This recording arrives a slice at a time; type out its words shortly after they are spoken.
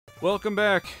Welcome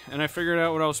back, and I figured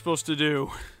out what I was supposed to do.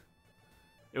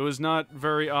 It was not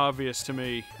very obvious to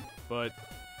me, but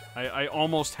I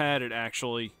almost had it,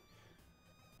 actually.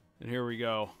 And here we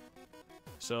go.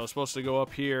 So I was supposed to go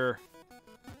up here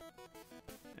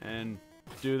and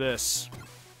do this.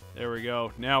 There we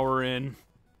go. Now we're in.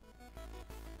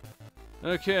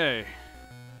 Okay.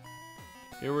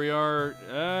 Here we are.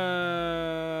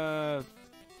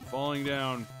 Falling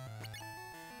down.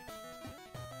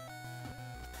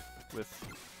 With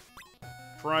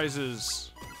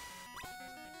prizes.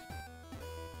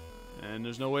 And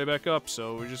there's no way back up,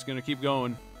 so we're just gonna keep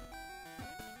going.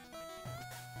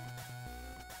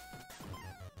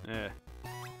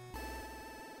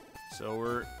 So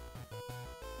we're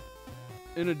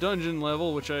in a dungeon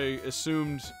level, which I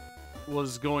assumed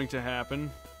was going to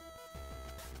happen.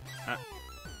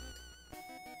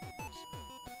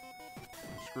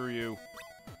 Screw you.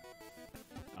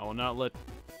 I will not let...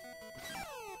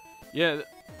 Yeah,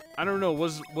 I don't know,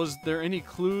 was there any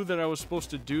clue that I was supposed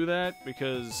to do that?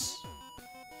 Because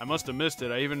I must have missed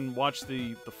it. I even watched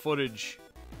the footage,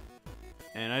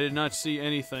 and I did not see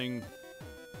anything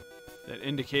that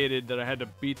indicated that I had to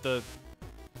beat the...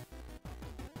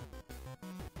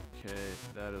 Okay,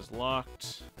 that is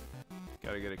locked.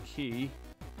 Gotta get a key.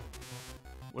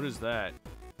 What is that?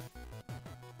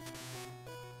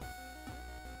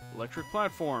 Electric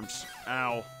platforms.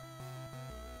 Ow.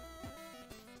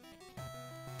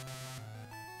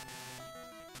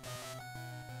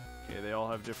 Okay, they all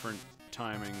have different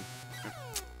timing.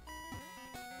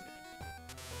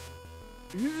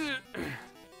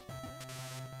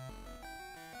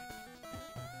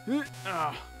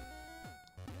 Ah.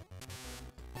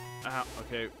 Ow.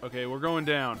 Okay, we're going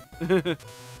down. Do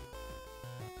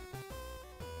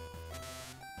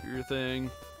your thing.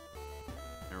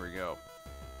 There we go.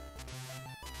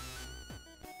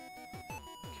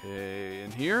 Okay,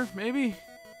 in here, maybe?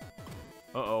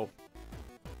 Uh-oh.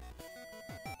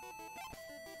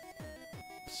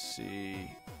 Let's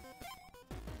see.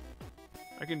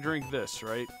 I can drink this,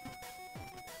 right?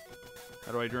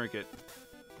 How do I drink it?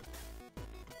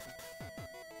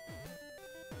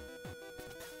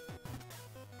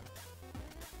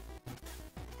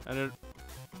 I don't...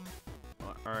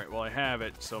 Alright, well I have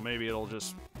it, so maybe it'll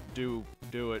just do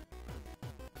it.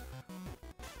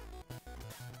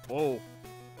 Whoa.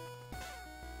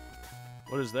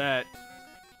 What is that?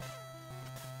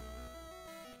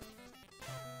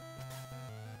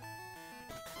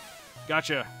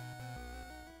 Gotcha!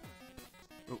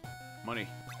 Oh, money.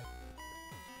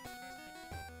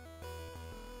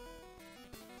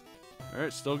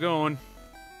 Alright, still going.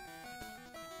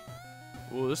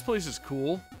 Ooh, this place is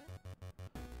cool.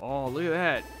 Oh, look at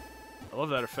that. I love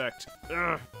that effect.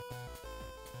 Ugh.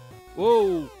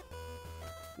 Whoa!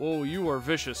 Whoa, you are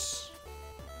vicious.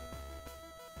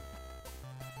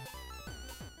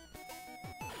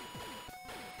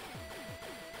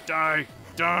 Die!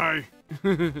 Die!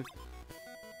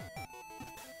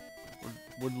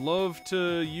 would love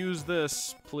to use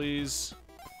this, please.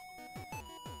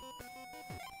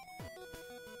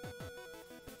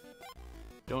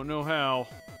 Don't know how.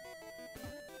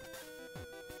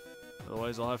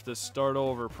 Otherwise, I'll have to start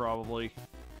over, probably.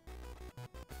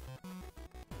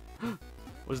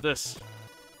 What's this?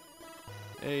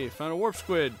 Hey, found a warp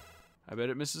squid. I bet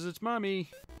it misses its mommy.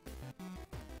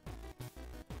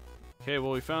 Okay,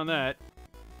 well, we found that.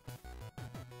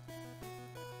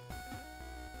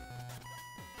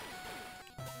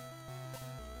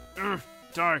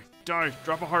 Die! Die!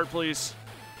 Drop a heart, please.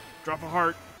 Drop a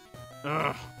heart.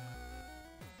 Ugh.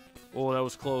 Oh, that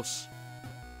was close.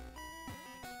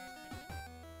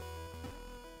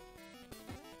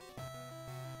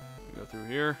 Go through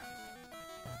here.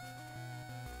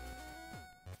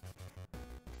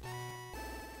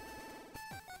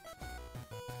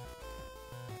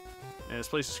 Man, this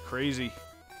place is crazy.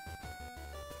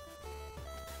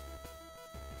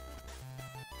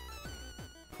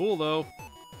 Cool, though.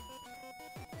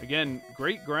 Again,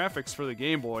 great graphics for the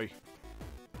Game Boy.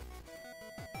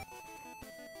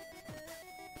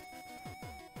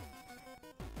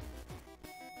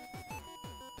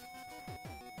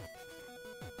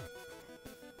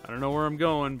 I don't know where I'm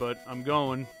going, but I'm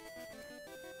going.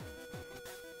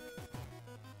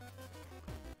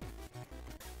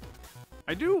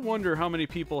 I do wonder how many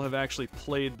people have actually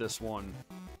played this one.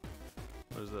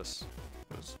 What is this?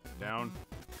 Goes down.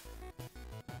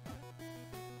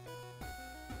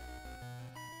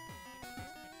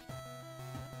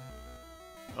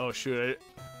 Oh shoot,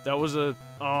 that was a...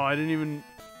 Oh, I didn't even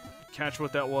catch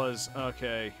what that was.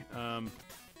 Okay,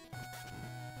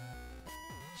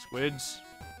 Squids.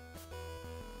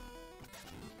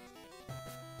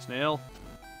 Snail.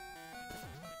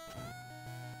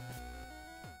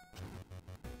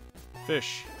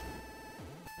 Fish.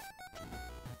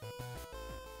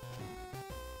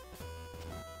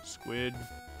 Squid.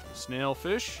 Snail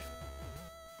fish.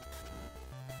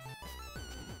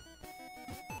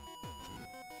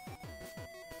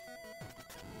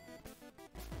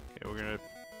 Okay, we're gonna...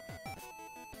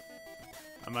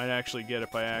 I might actually get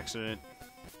it by accident.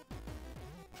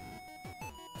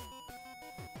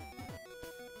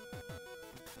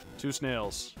 Two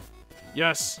snails.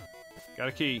 Yes! Got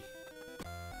a key.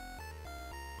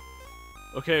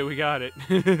 Okay, we got it.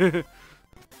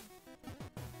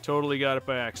 Totally got it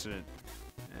by accident.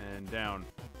 And down.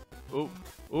 Ooh,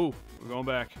 ooh, we're going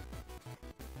back.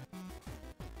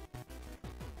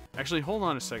 Actually, hold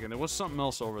on a second. There was something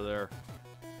else over there.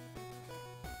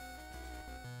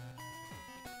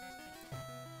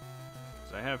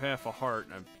 I have half a heart,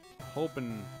 and I'm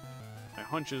hoping my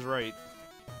hunch is right.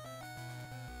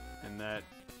 And that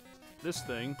this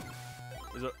thing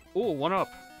is a... Ooh, 1-up.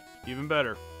 Even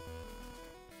better.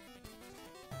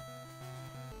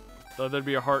 Thought there'd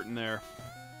be a heart in there.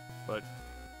 But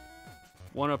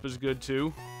 1-up is good,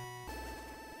 too.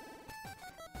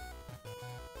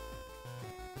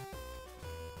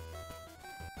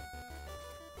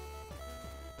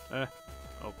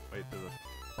 Oh, wait, there's a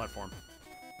platform.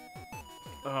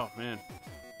 Oh, man.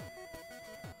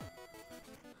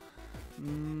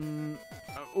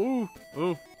 Ooh,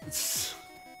 ooh.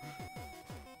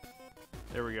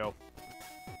 There we go.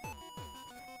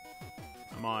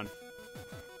 I'm on.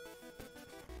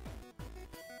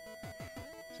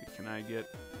 See, can I get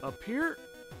up here?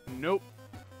 Nope.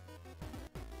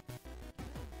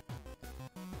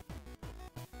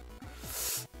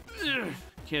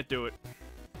 Can't do it.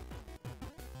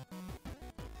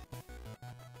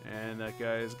 And that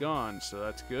guy is gone, so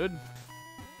that's good.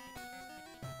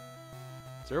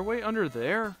 Is there a way under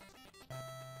there?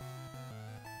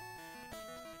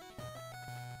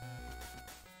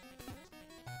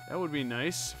 That would be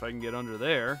nice if I can get under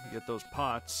there, get those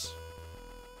pots.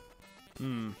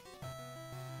 Oh,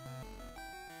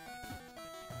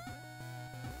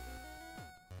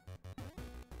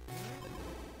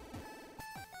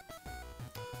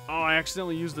 I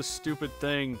accidentally used the stupid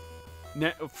thing.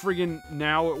 Friggin'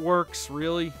 now it works,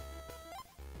 really?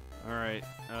 Alright,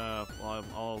 well,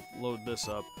 I'll load this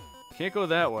up. Can't go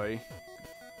that way.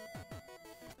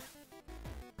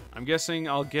 I'm guessing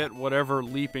I'll get whatever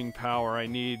leaping power I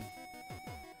need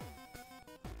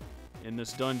in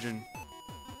this dungeon.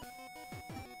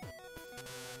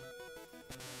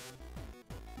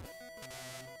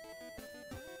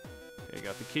 Okay,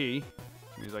 got the key.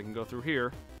 Means I can go through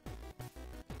here.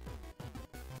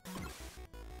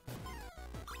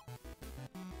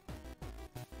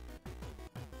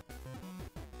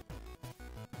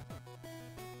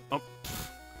 Oh.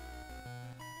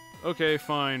 Okay,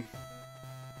 fine.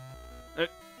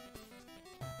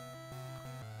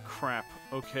 Crap.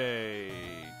 Okay.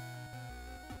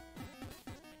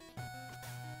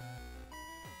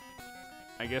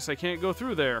 I guess I can't go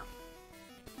through there.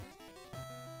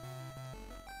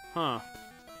 Huh.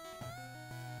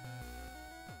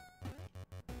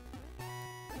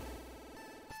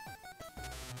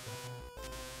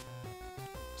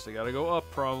 So I gotta go up,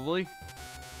 probably.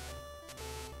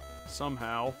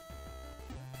 Somehow.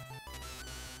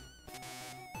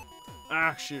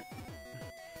 Ah, shoot.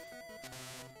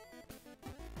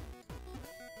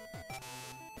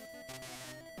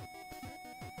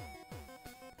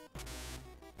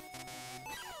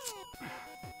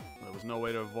 There was no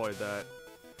way to avoid that.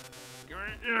 Can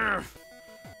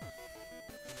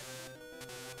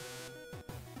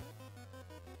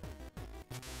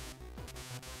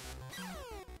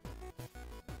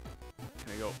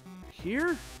I go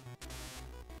here?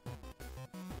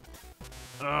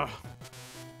 Ugh.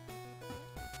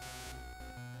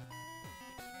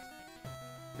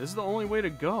 This is the only way to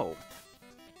go.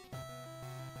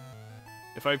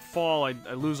 If I fall, I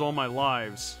lose all my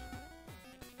lives.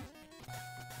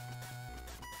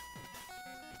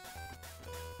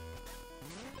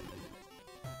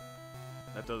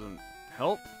 That doesn't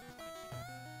help.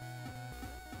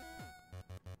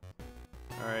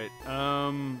 Alright,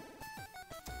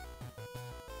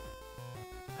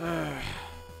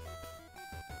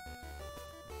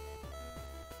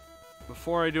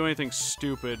 before I do anything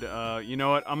stupid, you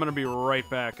know what? I'm gonna be right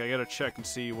back. I gotta check and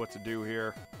see what to do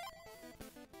here.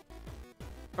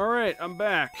 Alright, I'm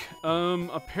back.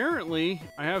 Apparently,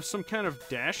 I have some kind of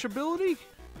dash ability?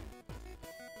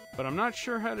 But I'm not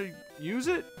sure how to use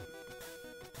it?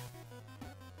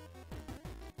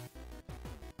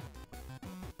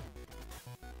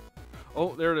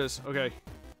 Oh, there it is. Okay.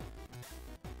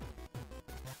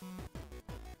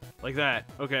 Like that.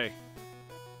 Okay.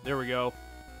 There we go.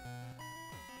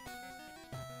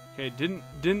 Okay,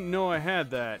 didn't know I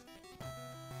had that.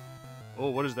 Oh,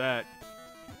 what is that?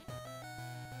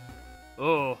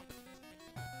 Oh.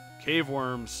 Cave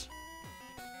worms.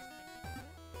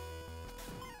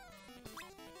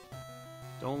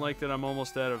 Don't like that I'm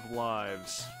almost out of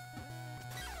lives.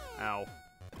 Ow.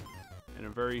 And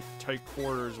in very tight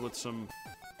quarters with some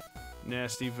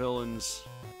nasty villains.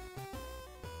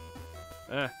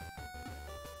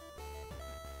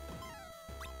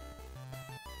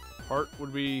 Heart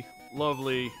would be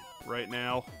lovely right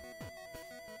now.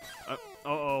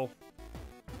 Uh-oh.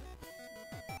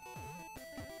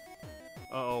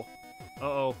 Uh-oh.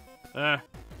 Uh-oh.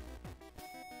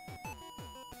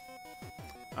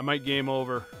 I might game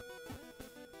over.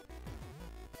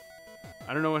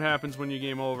 I don't know what happens when you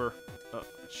game over.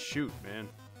 Shoot, man.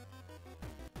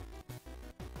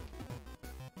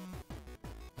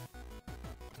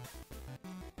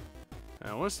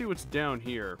 I want to see what's down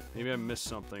here. Maybe I missed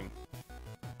something.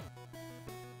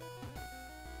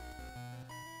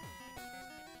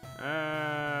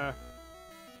 Yeah,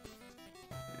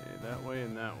 that way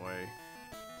and that way.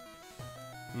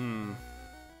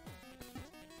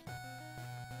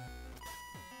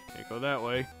 Can't go that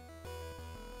way.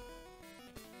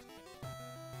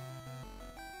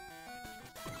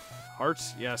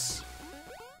 Hearts? Yes.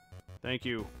 Thank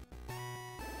you.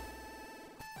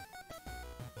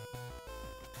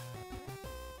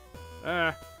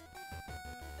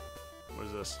 What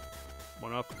is this?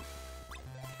 One up.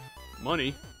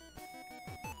 Money.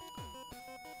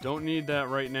 Don't need that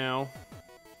right now.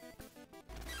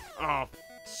 Oh,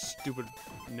 stupid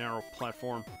narrow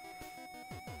platform.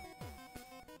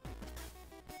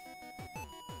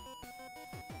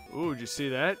 Ooh, did you see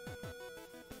that?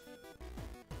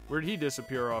 Where'd he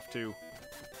disappear off to?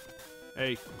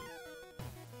 Hey.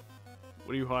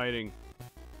 What are you hiding?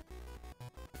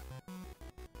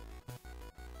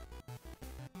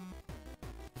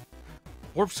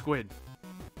 Warp squid.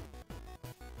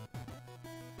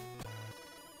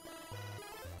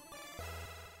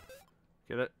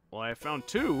 Okay, that. Well, I found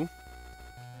two.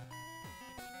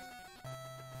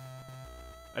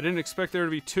 I didn't expect there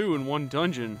to be two in one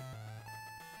dungeon.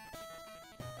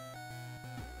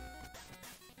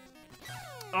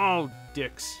 Oh,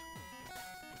 dicks.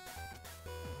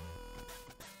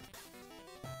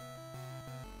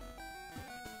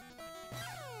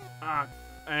 Ah,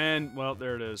 and, well,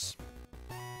 there it is.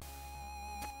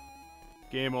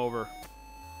 Game over.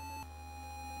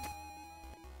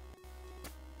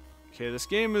 Okay, this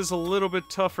game is a little bit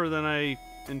tougher than I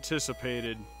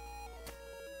anticipated.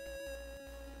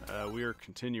 We are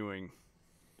continuing.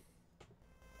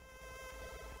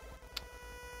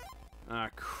 Ah,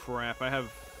 crap. I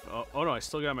have... oh, no, I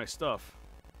still got my stuff.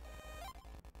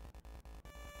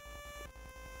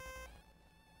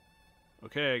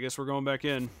 Okay, I guess we're going back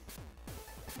in.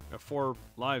 Got 4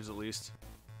 lives, at least.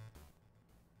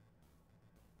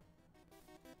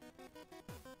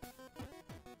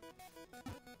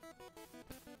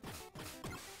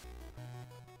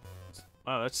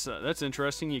 Wow, that's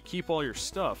interesting. You keep all your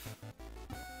stuff.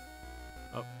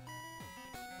 Oh.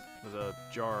 There's a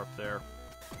jar up there.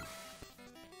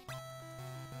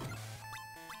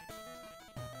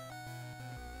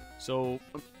 So,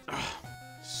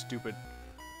 stupid.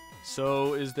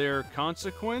 So, is there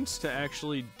consequence to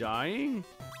actually dying?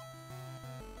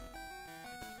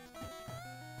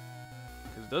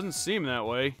 Because it doesn't seem that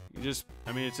way. You just,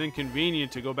 I mean, it's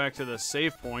inconvenient to go back to the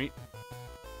save point.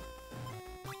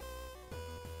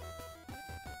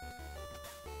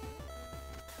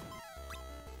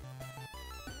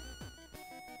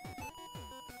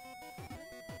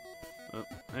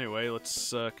 Anyway,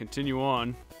 let's continue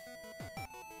on.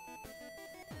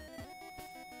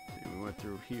 We went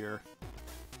through here.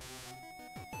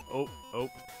 Oh, oh.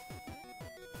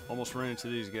 Almost ran into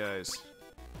these guys.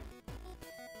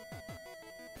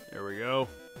 There we go.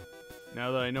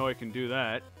 Now that I know I can do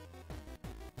that.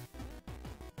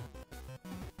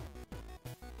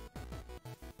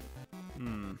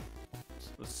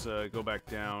 Let's go back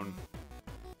down.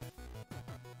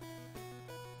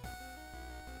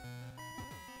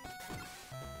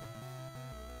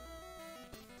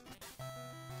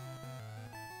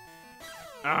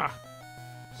 Ah!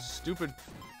 Stupid.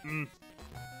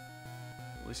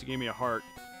 At least he gave me a heart.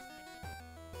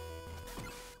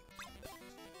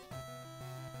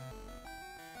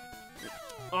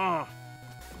 Ah!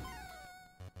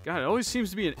 God, it always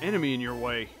seems to be an enemy in your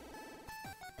way.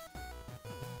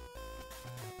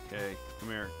 Okay, come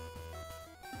here.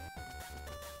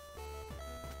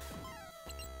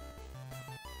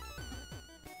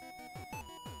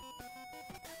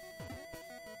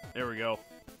 There we go.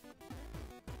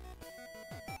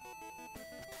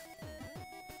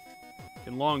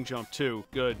 Can long jump, too.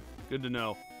 Good. Good to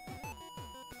know.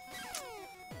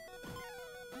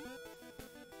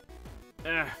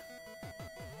 Eh.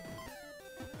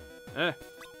 Eh.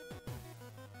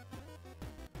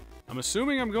 I'm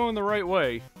assuming I'm going the right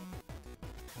way.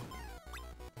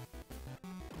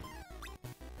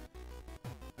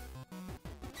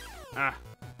 Ah.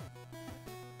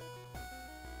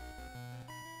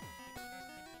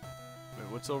 Wait,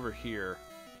 what's over here?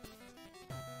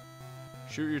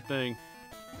 Shoot your thing.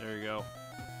 There you go.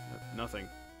 Nothing.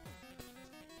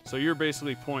 So you're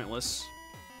basically pointless.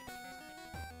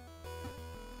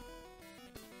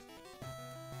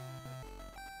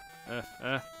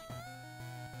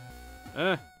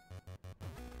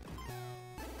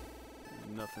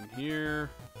 Nothing here.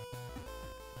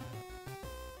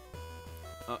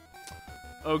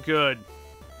 Oh, good.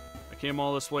 I came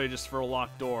all this way just for a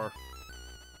locked door.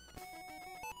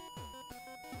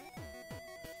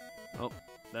 Oh,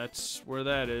 that's where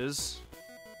that is.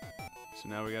 So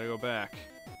now we gotta go back.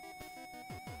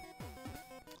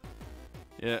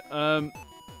 Yeah,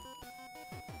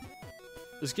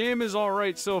 this game is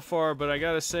alright so far, but I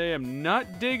gotta say, I'm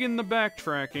not digging the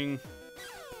backtracking.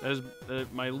 That is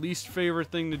my least favorite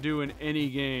thing to do in any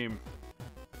game.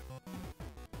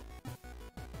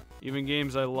 Even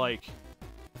games I like.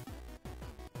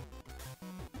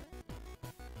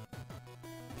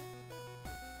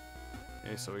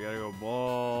 Okay, so we gotta go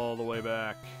all the way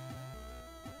back.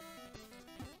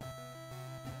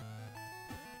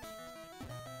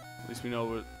 At least we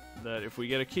know that if we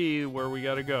get a key, where we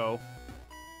gotta go.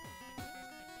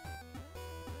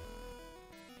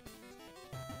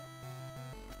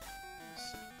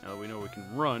 Now that we know we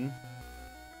can run,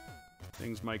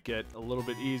 things might get a little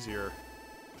bit easier.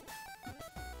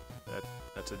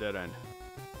 That's a dead end.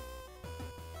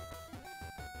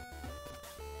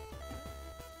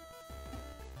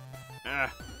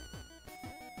 Ah.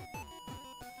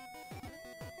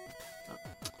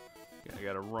 Okay, I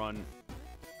gotta run.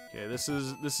 Okay, this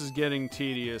is getting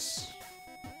tedious.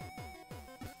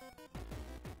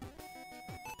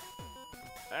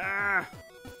 Ah.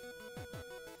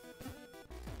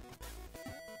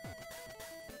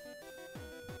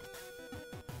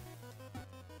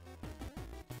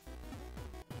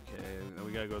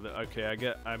 We gotta go there.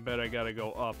 Okay, I bet I gotta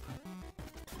go up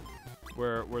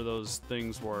where those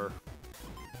things were.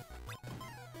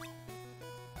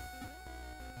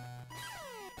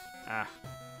 Ah.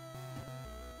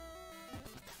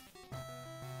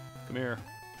 Come here.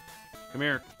 Come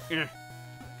here.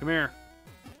 Come here.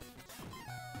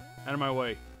 Out of my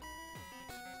way.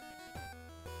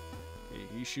 Okay,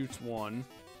 he shoots one.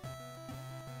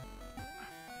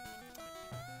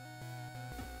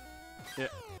 Yeah.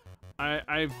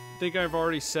 I think I've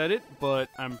already said it, but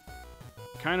I'm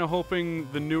kind of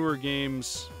hoping the newer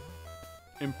games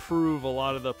improve a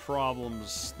lot of the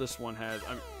problems this one has.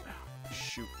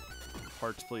 Shoot.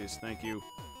 Parts, please. Thank you.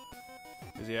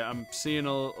 'Cause, yeah, I'm seeing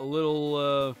a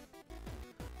little,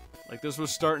 like, this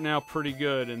was starting out pretty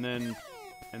good, and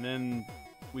then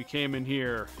we came in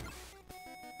here.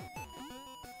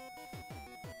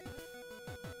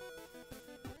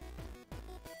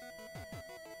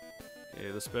 Okay,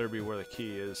 this better be where the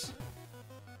key is.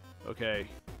 Okay.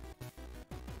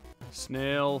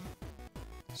 Snail,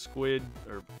 squid,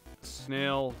 or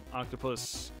snail,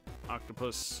 octopus,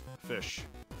 fish.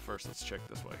 First, let's check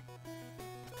this way.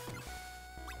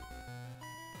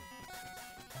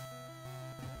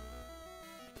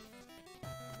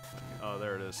 Oh,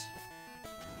 there it is.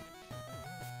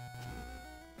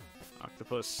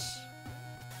 Octopus.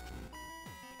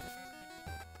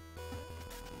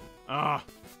 Ah!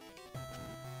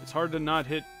 It's hard to not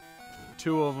hit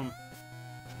two of them.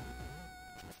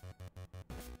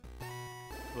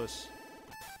 Octopus.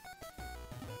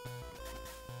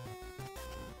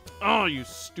 Oh, you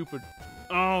stupid...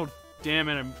 Oh, damn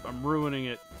it, I'm ruining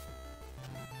it.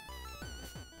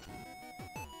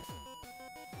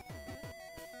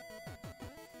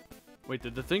 Wait,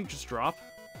 did the thing just drop?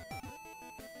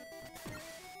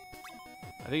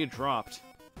 I think it dropped.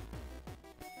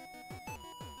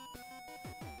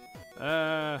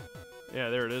 Yeah,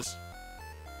 there it is.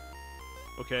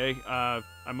 Okay, I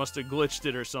must have glitched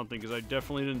it or something, because I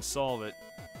definitely didn't solve it.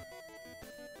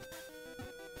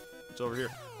 It's over here.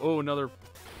 Oh, another...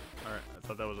 Alright, I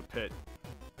thought that was a pit.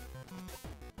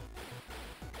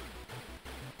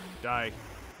 Die.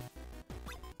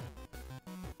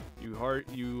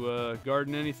 You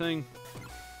garden anything?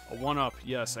 A 1-up.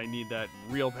 Yes, I need that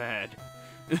real bad.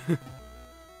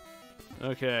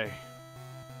 Okay.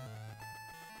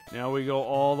 Now we go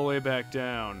all the way back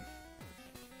down.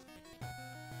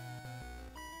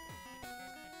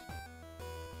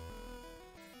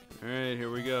 Alright, here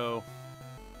we go.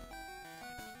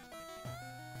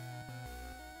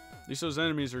 At least those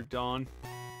enemies are gone.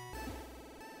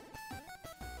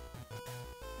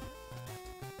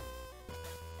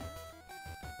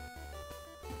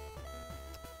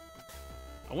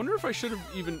 I wonder if I should have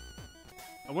even...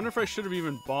 I wonder if I should have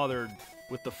even bothered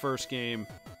with the first game.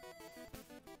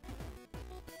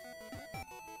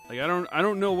 Like, I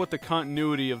don't know what the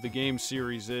continuity of the game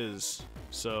series is,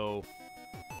 so...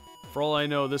 For all I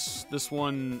know, this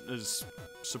one is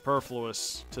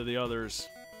superfluous to the others.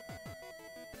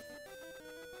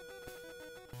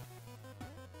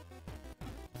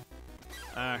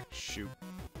 Ah, shoot.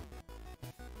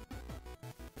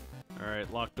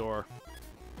 Alright, locked door.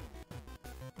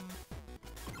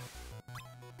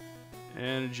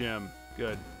 And a gem.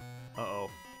 Good. Uh-oh.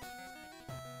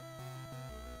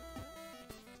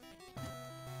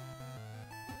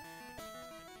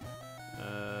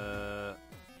 Ah,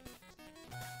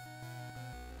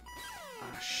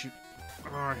 shoot.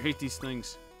 Oh, I hate these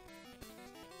things.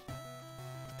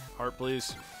 Heart,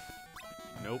 please.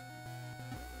 Nope.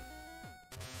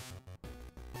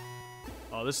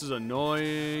 Oh, this is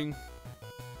annoying.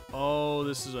 Oh,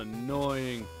 this is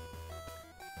annoying.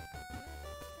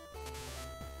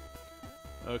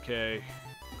 Okay.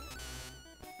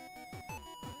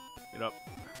 Get up.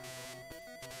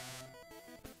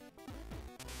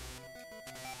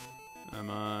 Come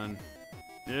on.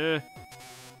 Yeah.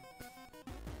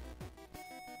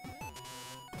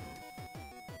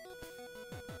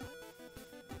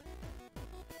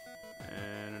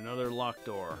 And another locked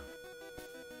door.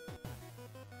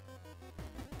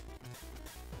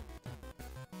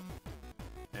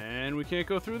 And we can't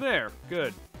go through there.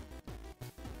 Good.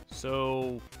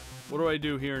 So, what do I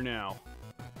do here now?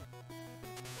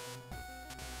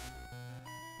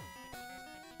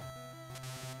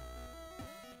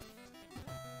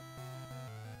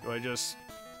 Do I just...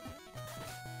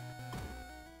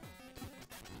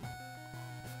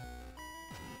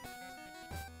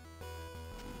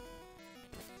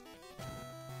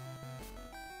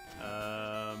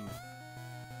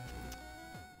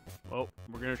 Well,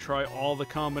 we're gonna try all the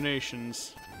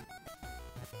combinations.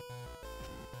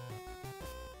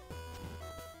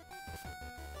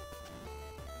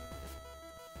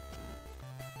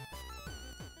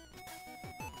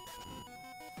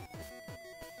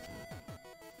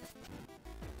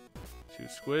 Two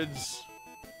squids.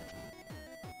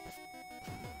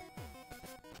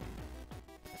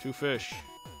 Two fish.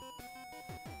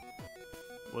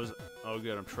 Oh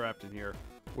good, I'm trapped in here.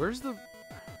 Where's the...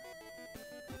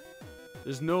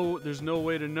 There's no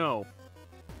way to know.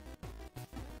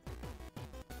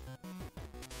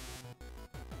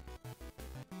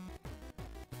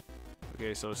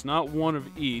 Okay, so it's not one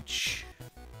of each.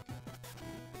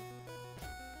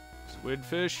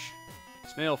 Squidfish,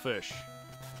 snailfish.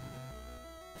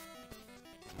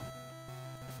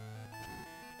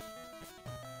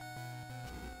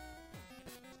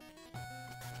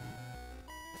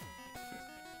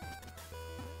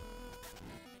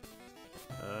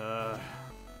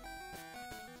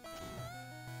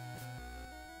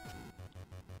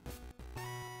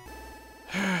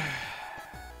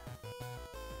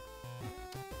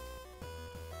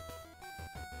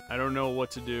 I don't know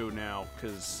what to do now,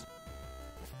 because...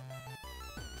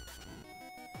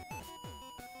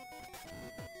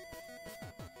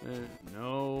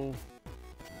 no.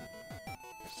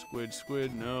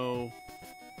 Squid, no.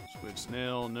 Squid,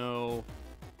 snail, no.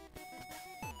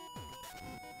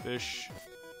 Fish,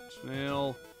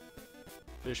 snail.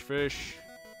 Fish, fish.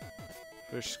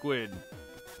 Fish, squid.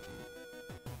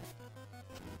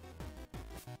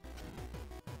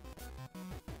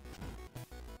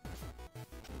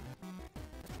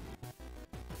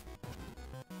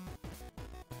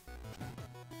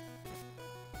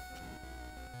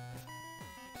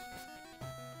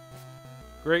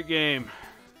 Great game.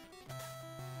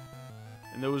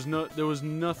 And there was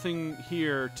nothing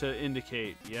here to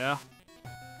indicate, yeah?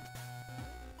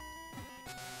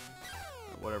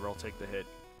 Whatever, I'll take the hit.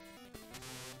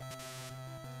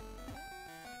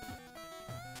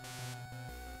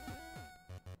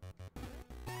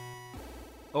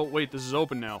 Oh, wait, this is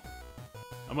open now.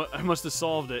 I must have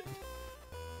solved it.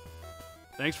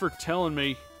 Thanks for telling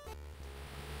me.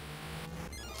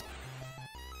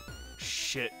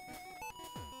 Shit.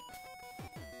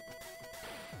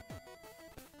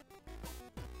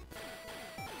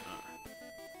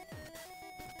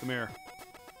 Come here.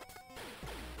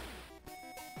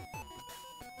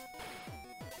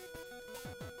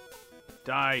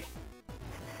 Die.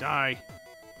 Die.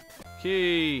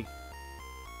 Key.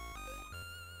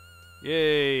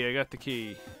 Yay, I got the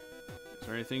key. Is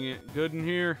there anything good in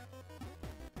here?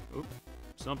 Oop,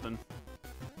 something.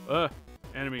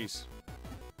 Enemies.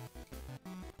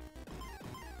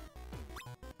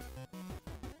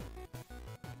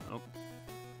 Oh.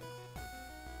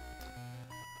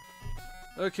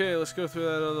 Okay, let's go through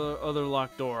that other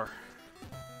locked door.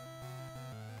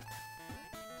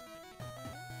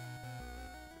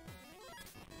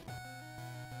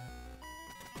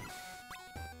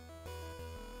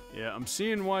 Yeah, I'm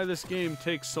seeing why this game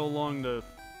takes so long to...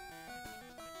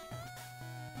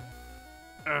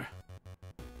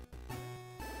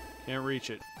 Can't reach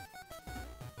it.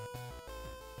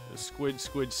 A squid,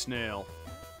 snail.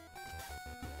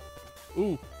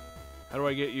 Ooh! How do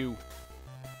I get you?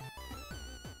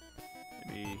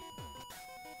 Maybe...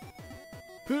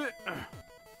 Okay,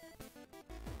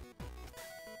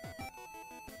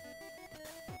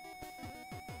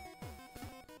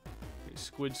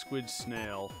 squid,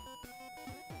 snail.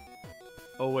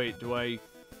 Oh wait, do I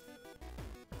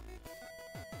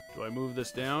move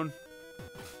this down?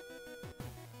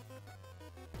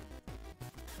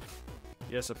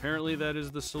 Yes, apparently that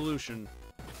is the solution.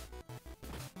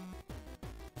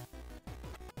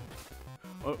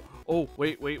 Oh,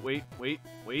 wait.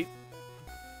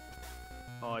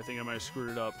 Oh, I think I might have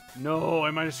screwed it up. No,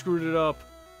 I might have screwed it up.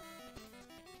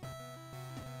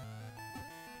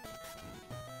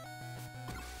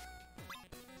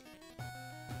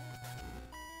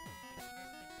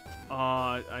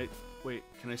 Wait,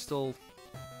 can I still...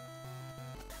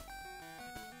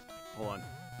 Hold on.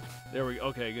 There we go.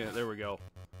 Okay, good. There we go.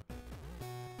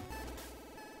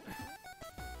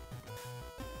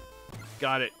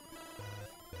 Got it.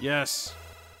 Yes.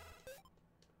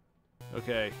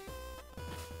 Okay.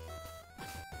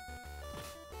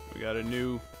 We got a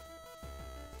new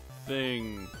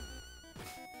thing.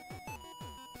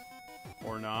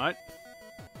 Or not.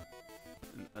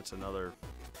 That's another...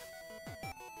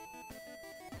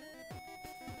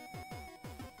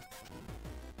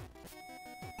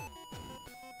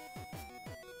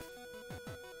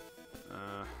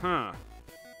 Huh.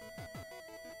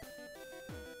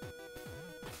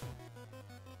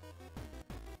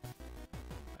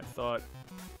 I thought...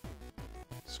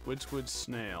 Squid,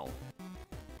 snail.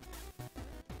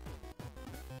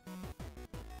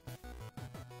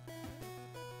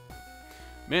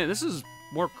 Man, this is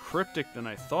more cryptic than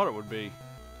I thought it would be.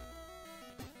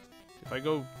 If I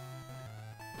go...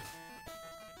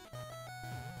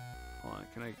 Hold on,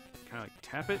 can I kind of like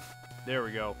tap it? There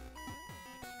we go.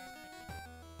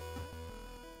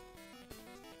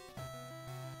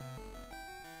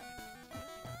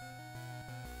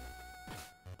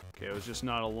 Okay, it was just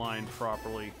not aligned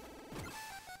properly.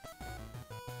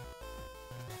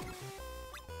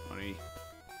 Funny.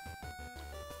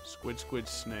 Squid,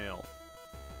 snail.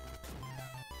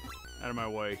 Out of my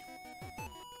way.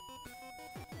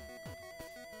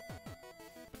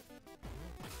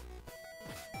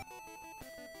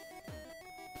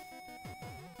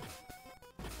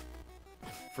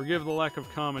 Forgive the lack of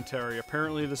commentary.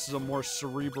 Apparently this is a more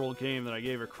cerebral game than I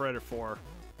gave it credit for.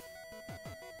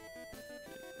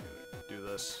 Do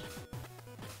this.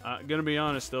 Gonna be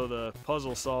honest though, the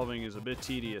puzzle solving is a bit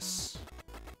tedious.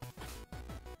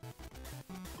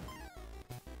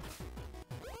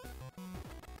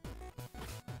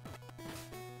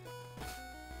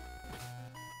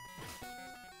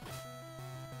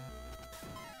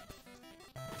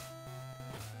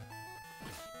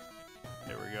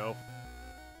 There we go.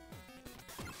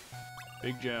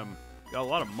 Big gem. Got a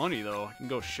lot of money though. I can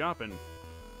go shopping.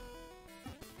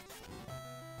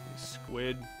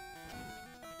 Squid.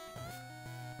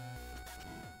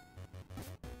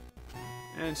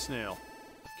 And snail.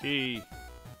 Key.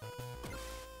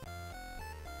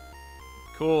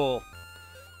 Cool.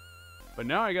 But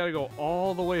now I gotta go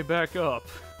all the way back up.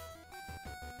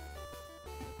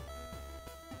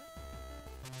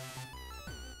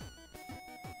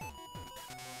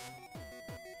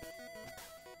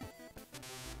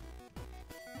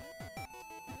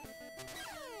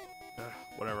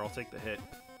 Whatever, I'll take the hit.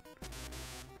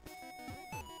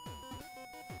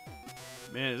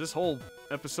 Man, is this whole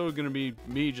episode gonna be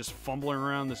me just fumbling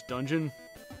around this dungeon?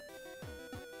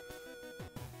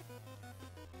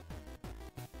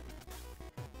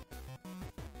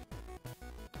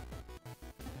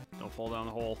 Don't fall down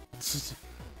the hole.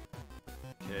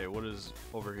 Okay, what is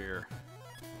over here?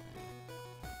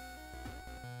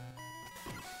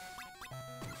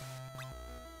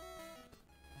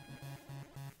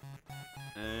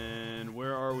 And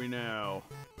where are we now?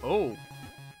 Oh!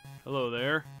 Hello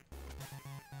there.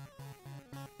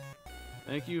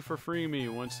 Thank you for freeing me.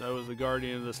 Once I was the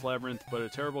guardian of this labyrinth, but a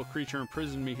terrible creature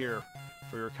imprisoned me here.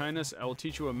 For your kindness, I will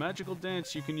teach you a magical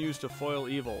dance you can use to foil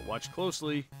evil. Watch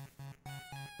closely.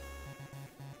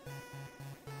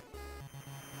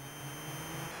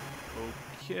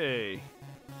 Okay.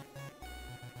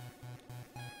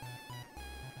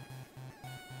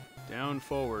 Down,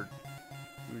 forward.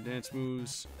 Your dance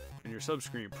moves and your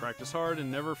sub-screen. Practice hard and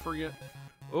never forget.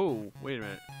 Oh, wait a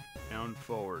minute. Down,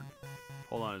 forward.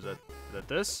 Hold on, is that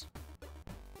this?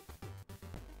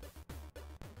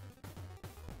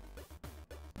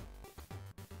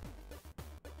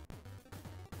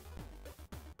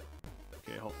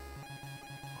 Okay,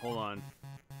 hold on.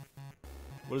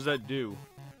 What does that do?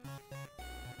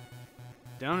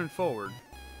 Down and forward.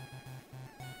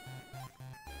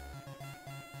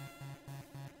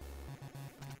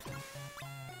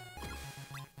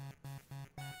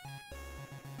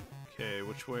 Okay,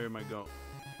 which way am I going?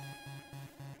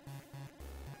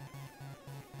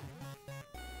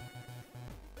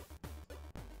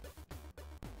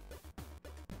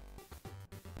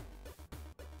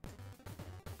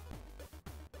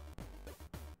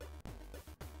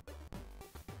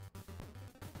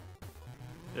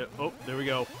 Yeah, oh, there we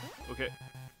go. Okay.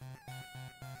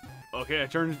 Okay,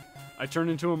 I turned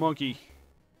into a monkey.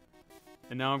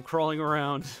 And now I'm crawling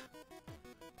around.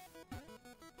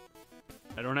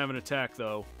 I don't have an attack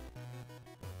though.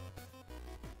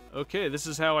 Okay, this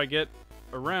is how I get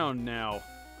around now,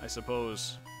 I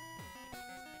suppose.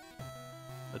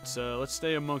 Let's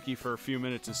stay a monkey for a few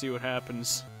minutes and see what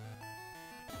happens.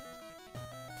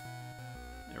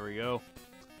 There we go.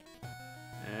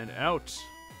 And out.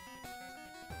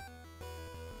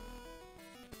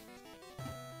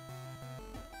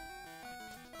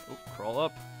 Oh, crawl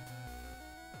up.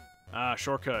 Ah,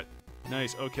 shortcut.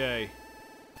 Nice, okay.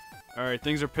 Alright,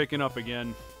 things are picking up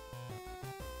again.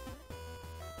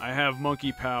 I have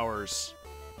monkey powers.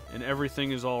 And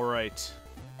everything is alright.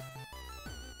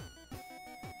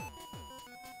 I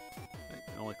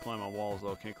can only climb on walls,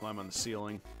 though. Can't climb on the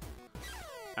ceiling.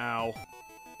 Ow.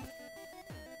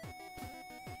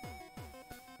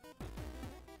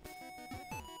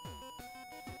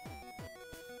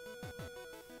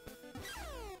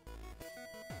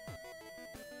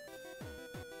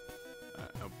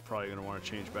 I'm probably going to want to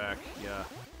change back. Yeah.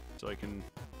 So I can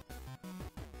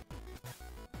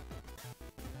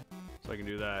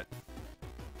do that.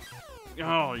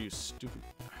 Oh, you stupid.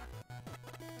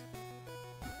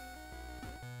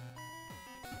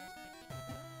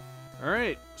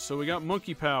 Alright, so we got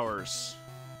monkey powers.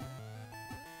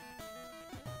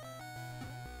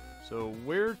 So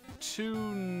where to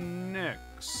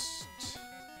next?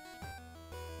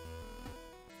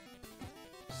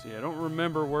 See, I don't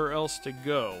remember where else to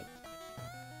go.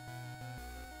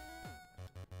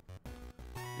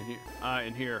 In here.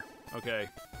 In here. Okay.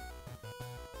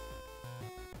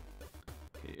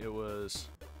 It was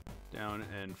down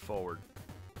and forward.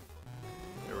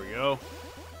 There we go.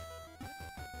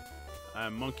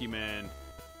 I'm Monkey Man.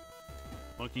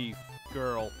 Monkey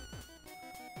Girl.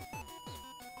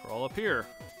 Crawl up here.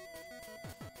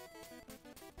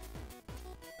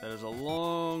 That is a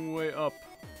long way up.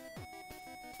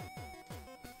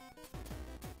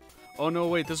 Oh no,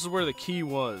 wait, this is where the key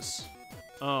was.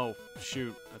 Oh,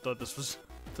 shoot. I thought this was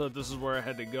where I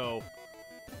had to go.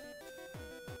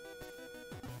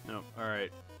 No,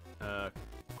 alright.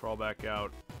 Crawl back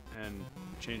out and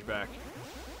change back.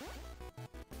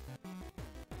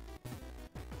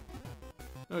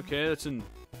 Okay, that's a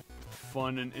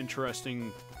fun and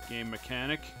interesting game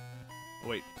mechanic.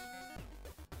 Wait.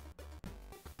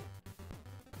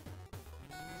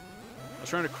 I was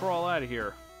trying to crawl out of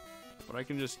here, but I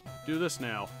can just do this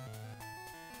now.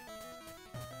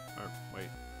 Or, wait.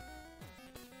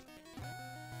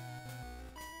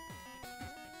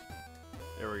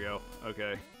 There we go.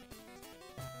 Okay.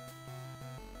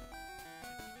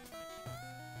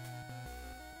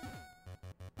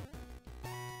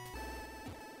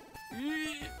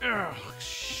 Ugh,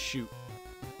 shoot.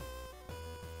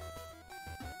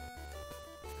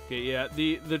 Okay, yeah,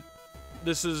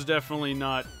 this is definitely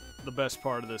not the best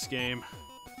part of this game.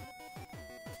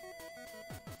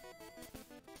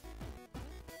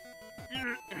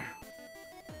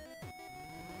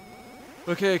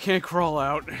 Okay, I can't crawl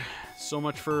out. So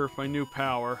much for my new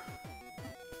power.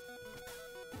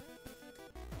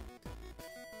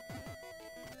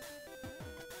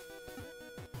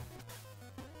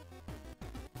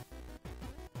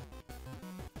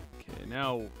 Okay,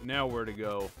 now where to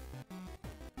go?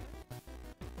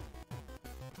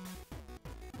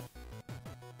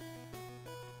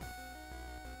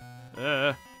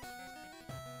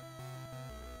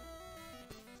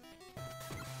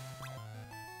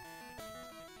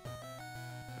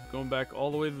 Going back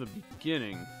all the way to the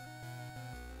beginning.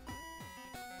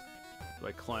 Do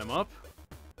I climb up?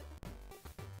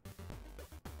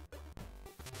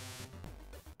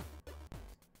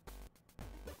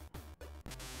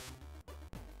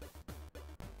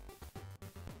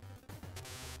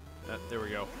 There we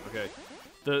go. Okay.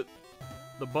 The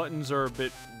buttons are a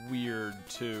bit weird,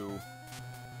 too.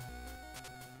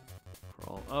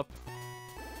 Crawl up.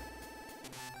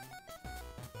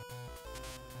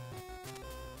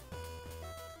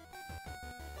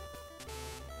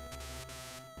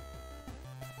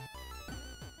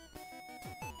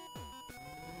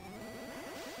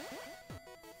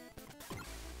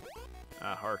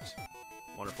 Ah, heart.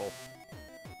 Wonderful.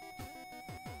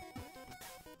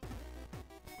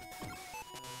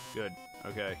 Good.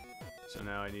 Okay. So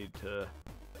now I need to...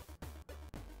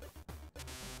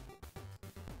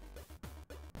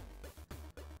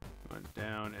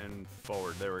 down and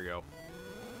forward. There we go.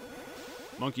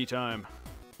 Monkey time.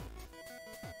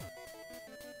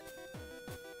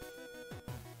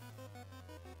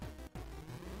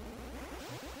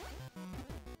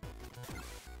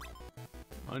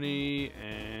 Money,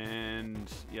 and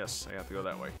yes, I have to go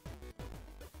that way.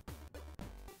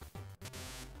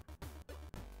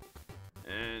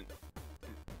 And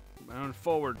down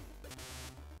forward.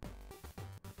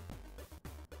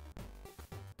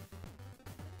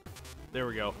 There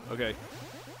we go. Okay.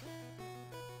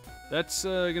 That's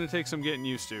gonna take some getting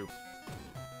used to. Alright,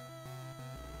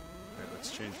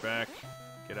 let's change back.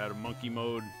 Get out of monkey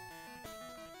mode.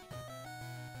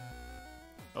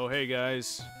 Oh, hey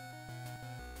guys.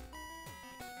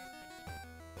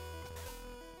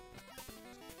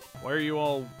 Why are you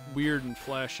all weird and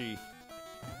flashy?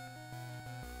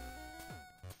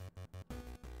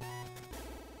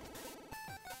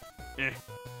 Eh.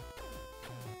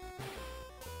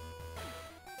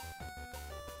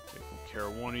 Taking care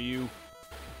of one of you.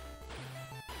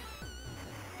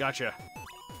 Gotcha.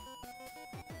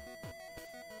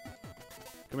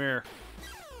 Come here.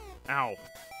 Ow.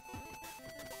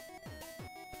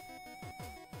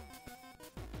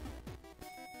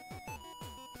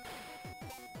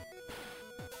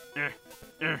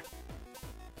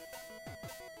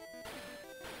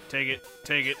 Take it.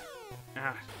 Take it.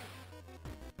 Ah.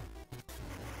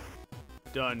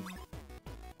 Done.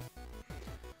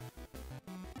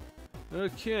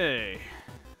 Okay.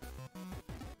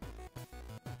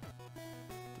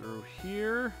 Through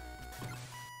here.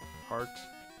 Heart.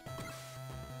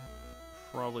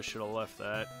 Probably should have left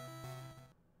that.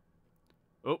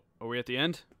 Oh, are we at the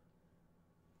end?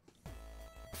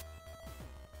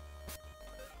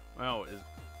 Wow,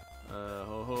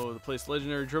 the place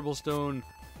legendary dribblestone,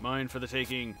 mine for the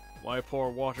taking. Why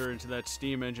pour water into that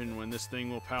steam engine when this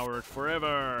thing will power it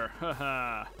forever?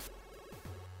 Haha.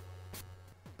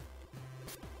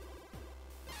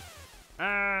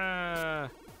 Ah!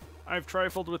 I've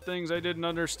trifled with things I didn't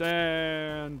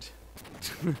understand.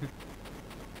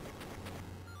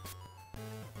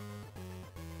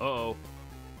 Uh-oh.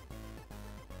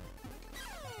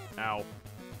 Ow.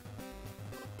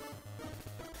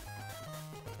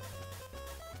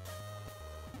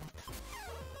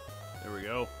 There we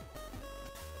go.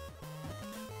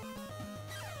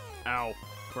 Ow.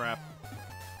 Crap.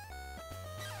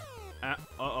 Ah,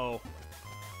 uh-oh.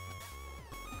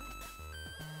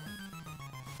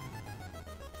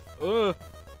 Ugh.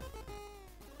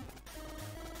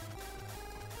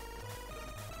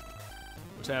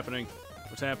 What's happening?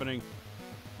 What's happening?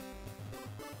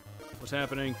 What's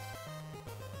happening?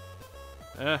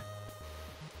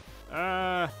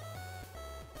 Ah.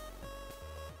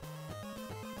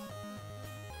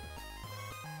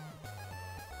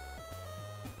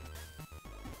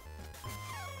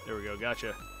 There we go,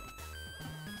 gotcha.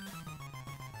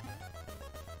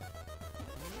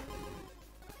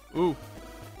 Ooh.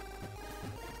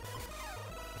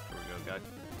 There we go,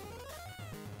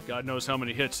 God knows how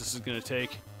many hits this is gonna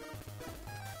take.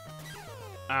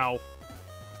 Ow.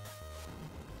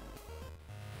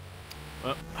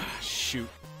 Oh, shoot.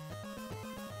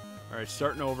 Alright,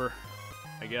 starting over,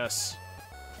 I guess.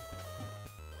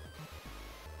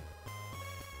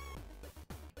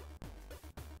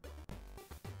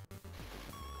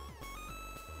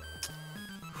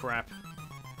 Crap.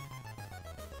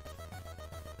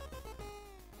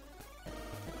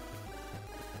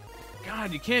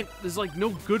 God, you can't... There's, like, no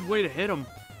good way to hit him.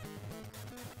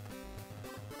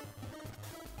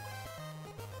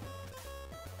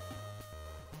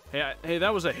 Hey,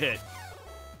 that was a hit.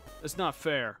 That's not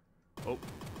fair. Oh,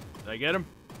 did I get him?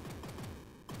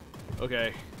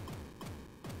 Okay.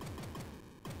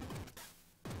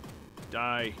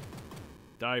 Die.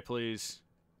 Die, please.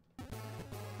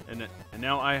 And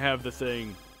now I have the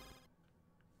thing.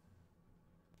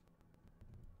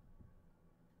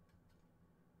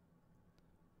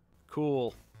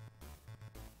 Cool.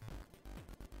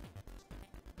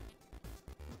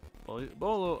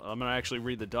 Well, I'm gonna actually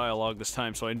read the dialogue this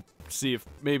time so I see if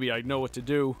maybe I know what to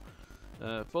do.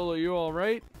 Bolo, you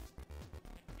alright?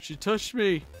 She touched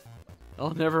me.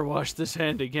 I'll never wash this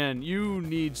hand again. You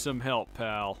need some help,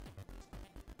 pal.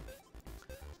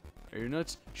 Are you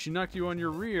nuts? She knocked you on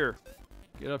your rear.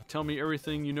 Get up, tell me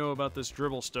everything you know about this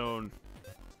dribble stone.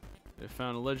 They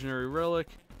found a legendary relic.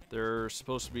 There are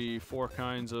supposed to be 4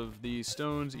 kinds of these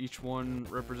stones. Each one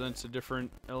represents a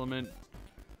different element.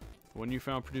 The one you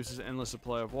found produces an endless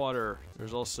supply of water.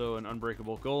 There's also an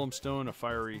unbreakable golem stone, a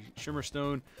fiery shimmer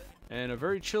stone, and a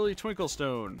very chilly twinkle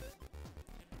stone.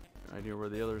 No idea where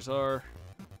the others are,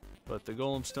 but the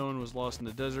golem stone was lost in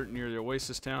the desert near the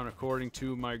oasis town, according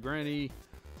to my granny.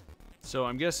 So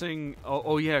I'm guessing...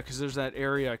 Oh yeah, because there's that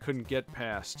area I couldn't get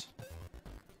past.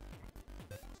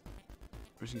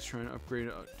 He's trying to upgrade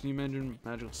a steam engine.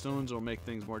 Magical stones will make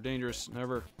things more dangerous.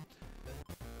 Never.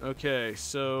 Okay,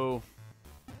 so...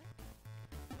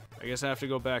 I guess I have to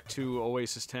go back to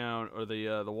Oasis Town, or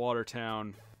the water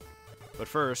town. But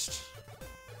first,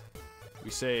 we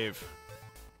save.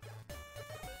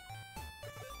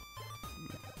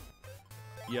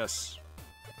 Yes.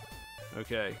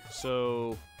 Okay,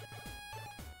 so...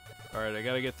 Alright, I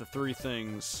gotta get the 3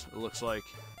 things, it looks like.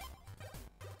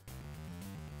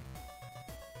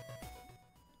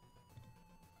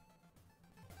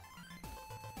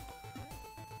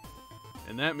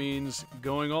 And that means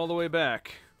going all the way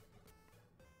back.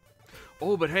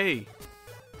 Oh, but hey!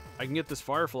 I can get this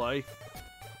Firefly.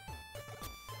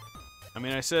 I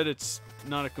mean, I said it's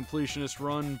not a completionist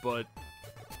run, but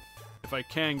if I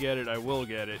can get it, I will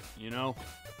get it, you know?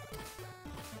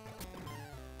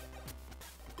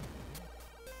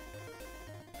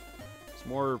 Some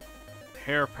more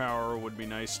hair power would be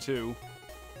nice, too.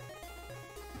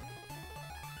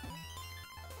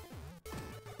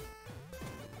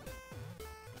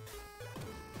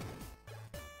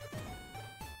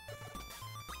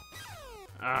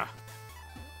 Ah!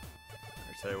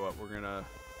 I tell you what, we're gonna...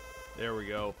 There we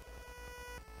go.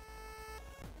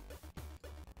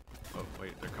 Oh,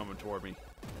 wait, they're coming toward me.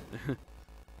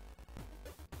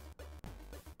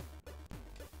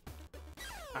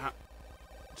 Ah!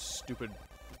 Stupid.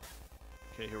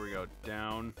 Okay, here we go.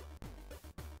 Down.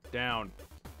 Down.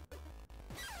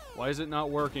 Why is it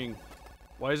not working?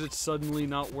 Why is it suddenly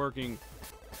not working?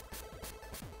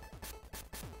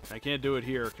 I can't do it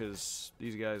here, because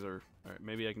these guys are... Alright,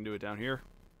 maybe I can do it down here.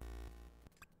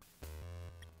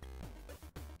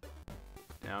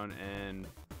 Down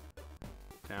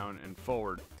and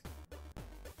forward.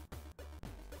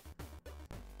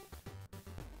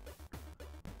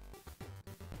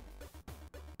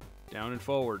 Down and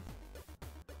forward.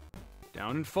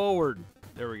 Down and forward.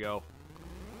 There we go.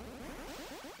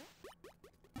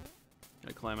 Can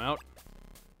I climb out?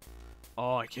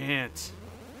 Oh, I can't.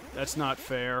 That's not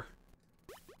fair.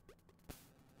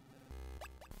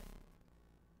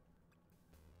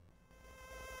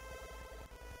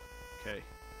 Okay.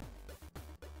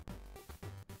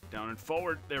 Down and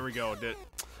forward. There we go.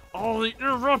 Oh, they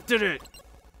interrupted it!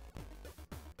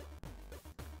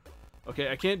 Okay,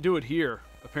 I can't do it here,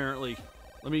 apparently.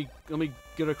 Let me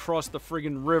get across the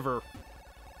friggin' river.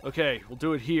 Okay, we'll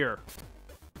do it here.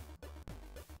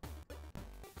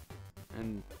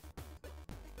 And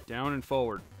down and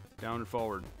forward. Down and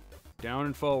forward. Down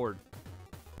and forward.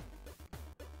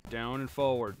 Down and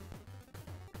forward.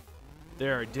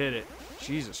 There, I did it.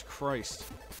 Jesus Christ.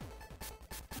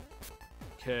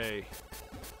 Okay.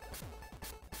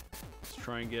 Let's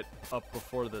try and get up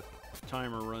before the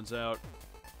timer runs out.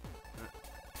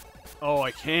 Oh,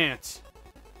 I can't.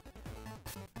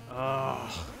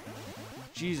 Oh,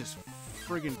 Jesus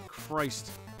friggin'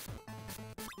 Christ.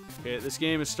 Okay, this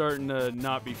game is starting to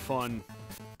not be fun.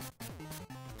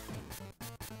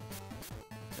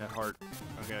 That heart.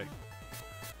 Okay.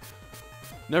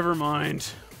 Never mind.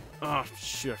 Oh,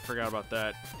 shit, I forgot about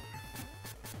that.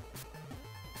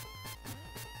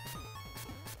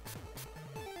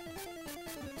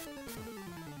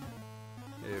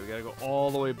 Okay, we gotta go all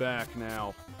the way back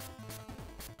now.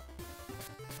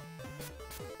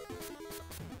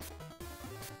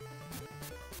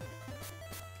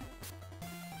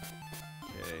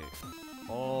 Okay.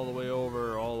 All the way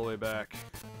over, all the way back.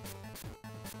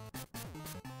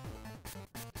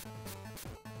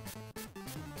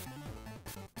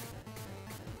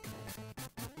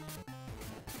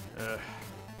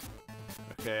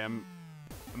 Okay, I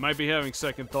might be having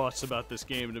second thoughts about this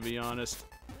game, to be honest.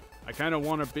 I kind of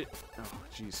want to beat... Oh,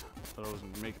 jeez. I thought I was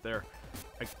going to make it there.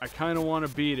 I kind of want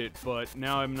to beat it, but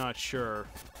now I'm not sure.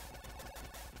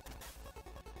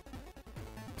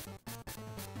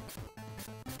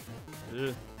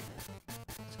 Let's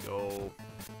go.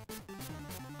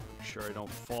 Make sure I don't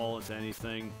fall into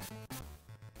anything.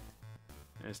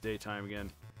 And it's daytime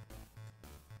again.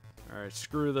 Alright,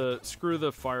 screw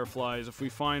the fireflies. If we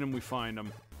find them, we find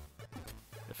them.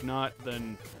 If not,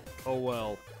 then oh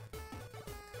well.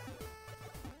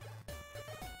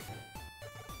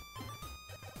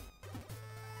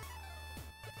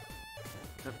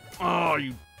 Oh,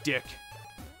 you dick.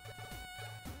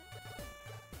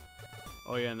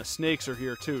 Oh yeah, and the snakes are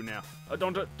here too now.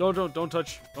 Don't touch. Don't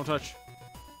touch. Okay,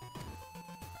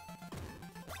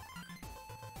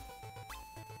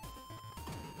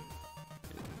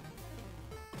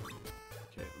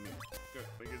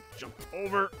 let me jump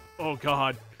over. Oh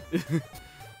god. Did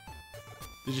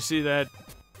you see that?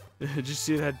 Did you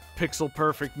see that pixel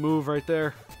perfect move right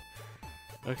there?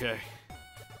 Okay.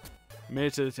 Made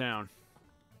it to the town.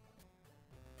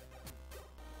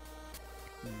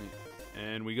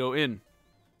 And we go in.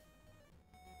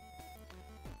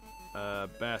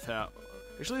 Bathhouse.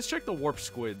 Actually, let's check the warp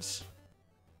squids.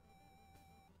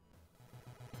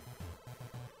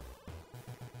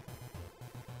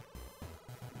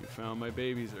 You found my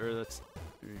babies, or that's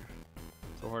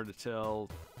so hard to tell.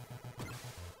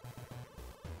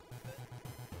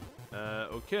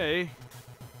 Okay.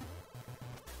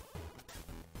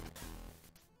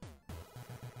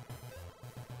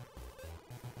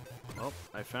 Well,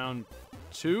 I found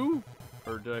 2,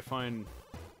 or did I find?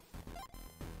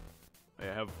 I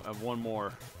have one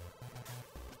more.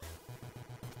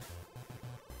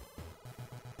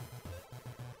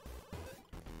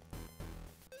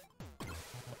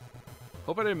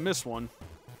 Hope I didn't miss one.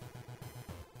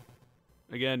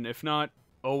 Again, if not,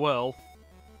 oh well.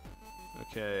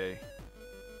 Okay.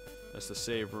 That's the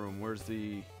save room. Where's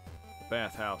the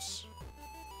bathhouse?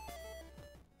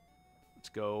 Let's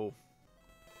go.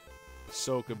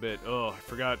 Soak a bit. Oh, I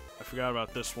forgot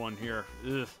about this one here.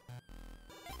 Ugh.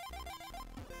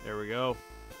 There we go.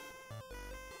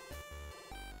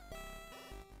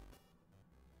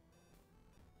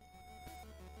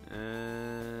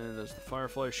 And there's the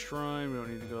Firefly Shrine. We don't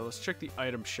need to go. Let's check the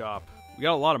item shop. We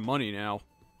got a lot of money now.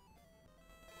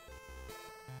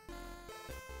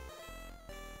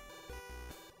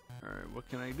 Alright, what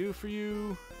can I do for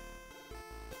you?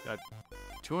 Got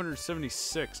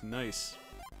 276. Nice.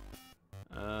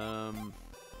 Oh,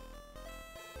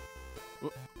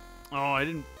 I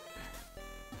didn't...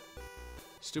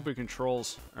 Stupid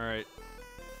controls. Alright.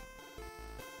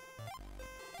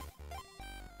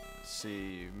 Let's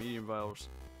see. Medium vials.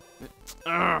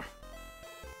 Alright.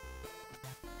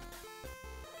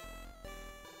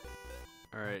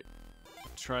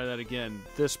 Try that again.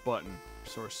 This button.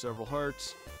 Restore several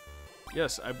hearts.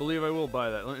 Yes, I believe I will buy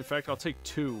that. In fact, I'll take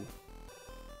 2.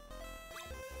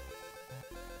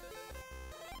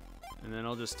 And then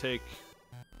I'll just take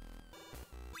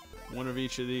one of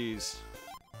each of these.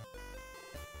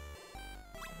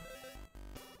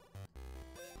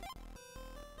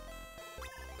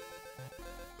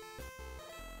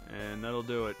 And that'll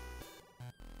do it.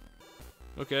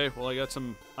 Okay, well I got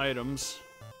some items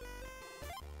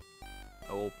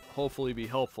that will hopefully be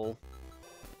helpful.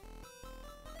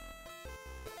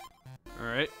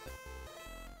 Alright.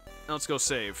 Now let's go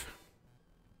save.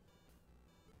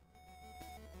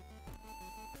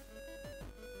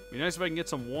 Be nice if I can get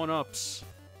some 1-ups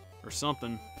or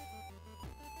something.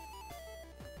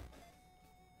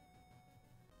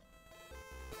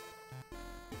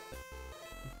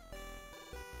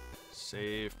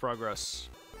 Save progress.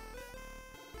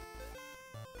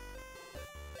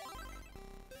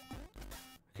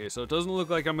 Okay, so it doesn't look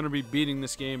like I'm going to be beating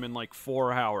this game in like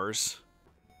 4 hours.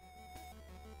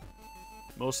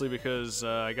 Mostly because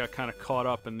I got kind of caught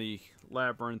up in the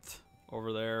labyrinth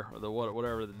over there, or the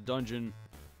whatever, the dungeon.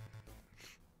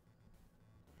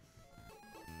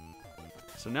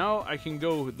 So now I can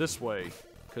go this way,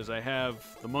 because I have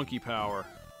the monkey power.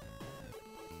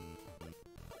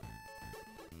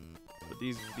 But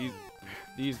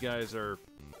these guys are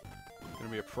gonna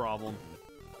be a problem.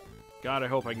 God, I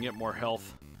hope I can get more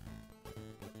health.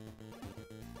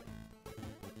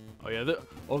 Oh yeah,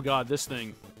 oh god, this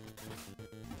thing.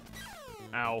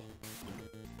 Ow.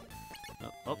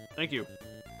 Oh, thank you.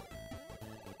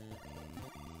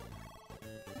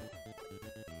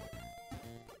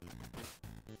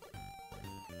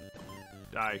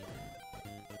 Die.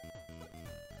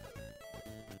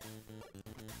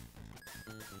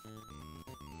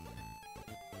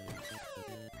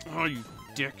 Oh, you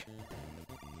dick.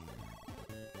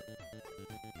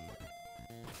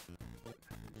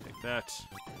 Take that.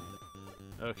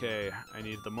 Okay, I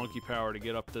need the monkey power to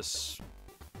get up this...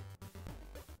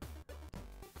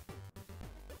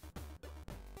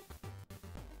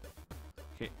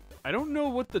 Okay, I don't know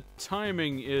what the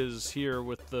timing is here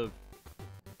with the...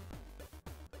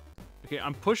 Okay,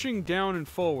 I'm pushing down and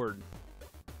forward.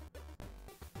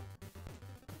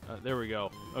 There we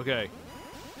go. Okay.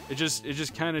 It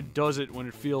just kind of does it when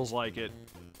it feels like it.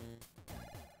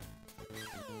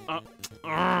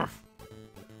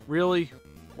 Really?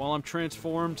 While I'm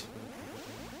transformed?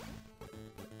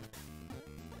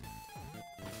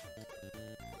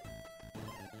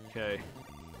 Okay.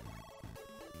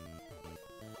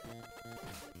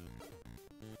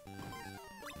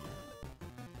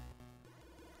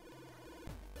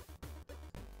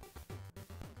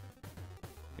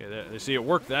 Okay, they see it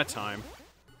worked that time.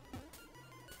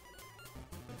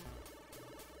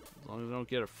 As long as I don't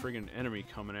get a friggin' enemy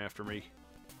coming after me.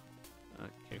 I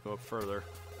can't go up further.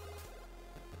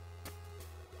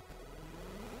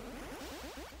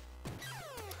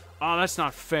 Oh, that's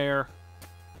not fair.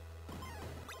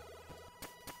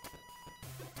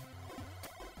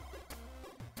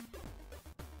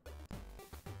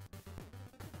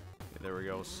 Okay, there we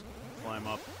go. Climb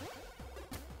up.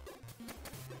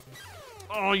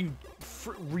 Oh, you...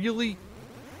 really?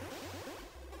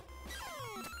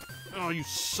 Oh, you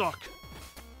suck.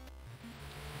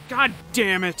 God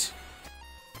damn it.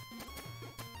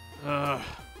 Ugh.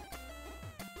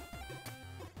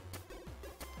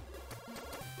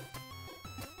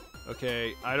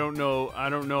 Okay, I don't know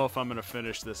if I'm gonna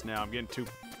finish this now. I'm getting too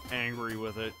angry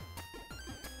with it.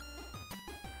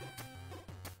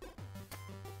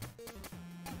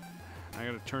 I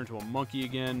gotta turn to a monkey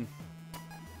again.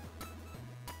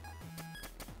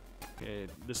 Okay,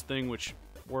 this thing which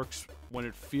works when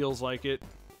it feels like it.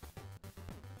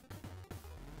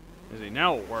 See,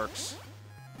 now it works.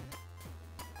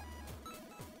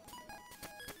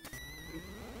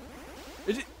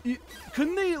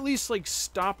 Couldn't they at least, like,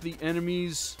 stop the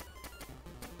enemies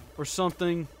or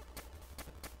something?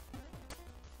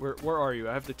 Where are you?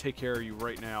 I have to take care of you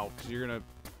right now, because you're gonna...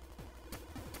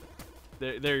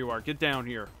 There you are. Get down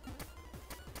here.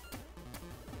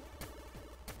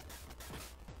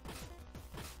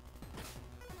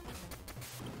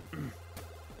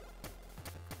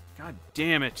 God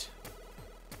damn it.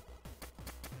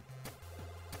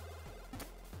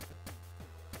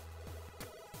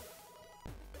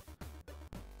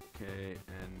 Okay,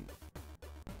 and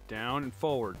down and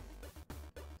forward.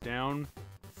 Down,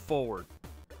 forward.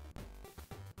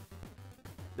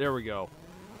 There we go.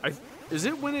 Is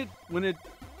it when it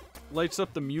lights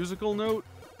up the musical note?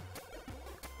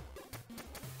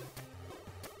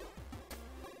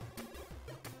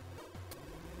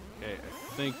 Okay,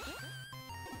 I think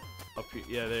up here.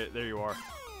 Yeah, there you are.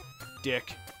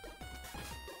 Dick.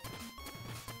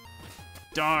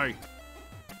 Die.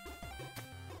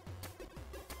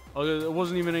 Oh, there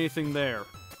wasn't even anything there.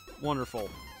 Wonderful.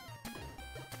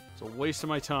 It's a waste of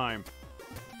my time.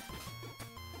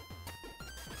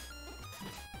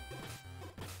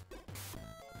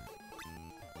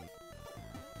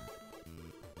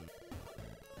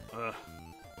 Ugh.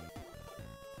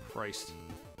 Christ.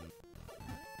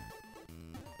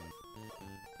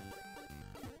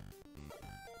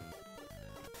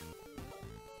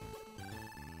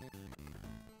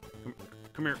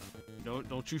 Come here.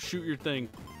 Don't you shoot your thing.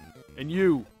 And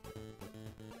you!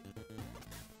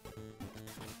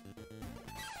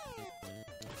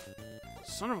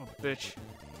 Son of a bitch.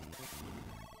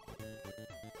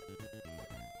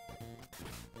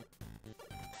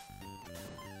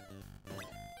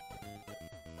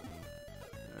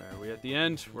 Are we at the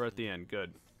end? We're at the end.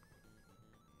 Good.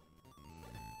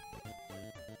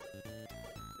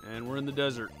 And we're in the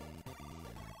desert.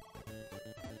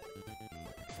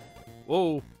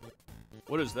 Whoa!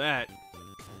 What is that?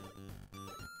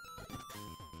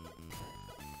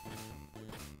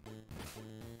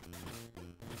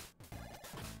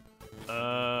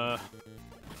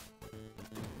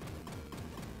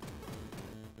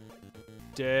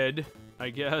 Dead, I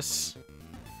guess.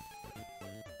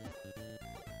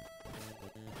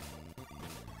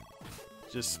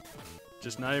 Just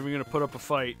not even gonna put up a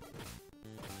fight.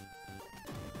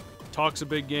 Talk's a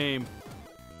big game.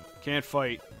 Can't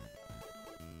fight.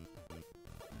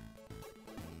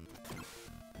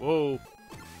 Whoa.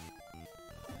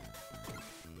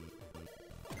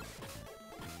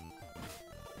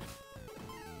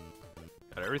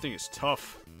 God, everything is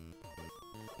tough.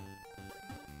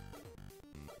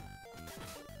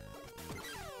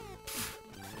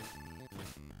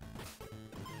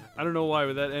 I don't know why,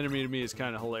 but that enemy to me is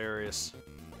kind of hilarious.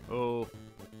 Oh.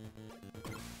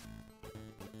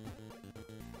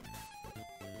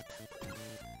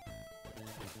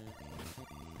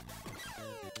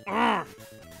 Arrgh!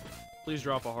 Please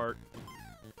drop a heart.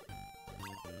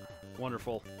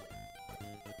 Wonderful.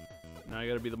 Now I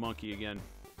gotta be the monkey again.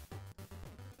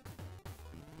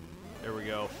 There we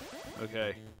go.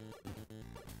 Okay.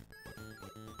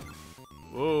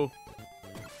 Whoa.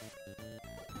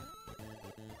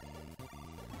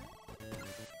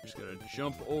 just gotta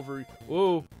jump over.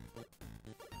 Whoa!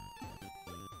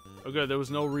 Oh good, there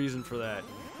was no reason for that.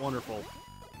 Wonderful.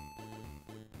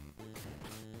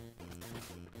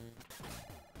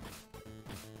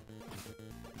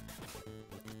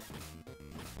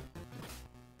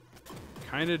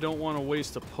 Kinda don't want to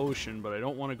waste a potion, but I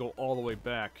don't want to go all the way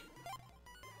back.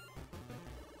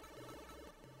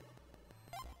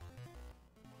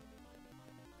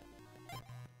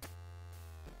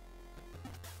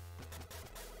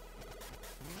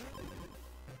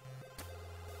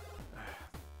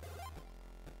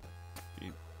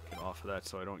 Get off of that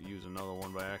so I don't use another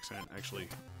one by accident. Actually,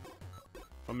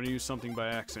 if I'm going to use something by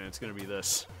accident, it's going to be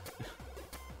this.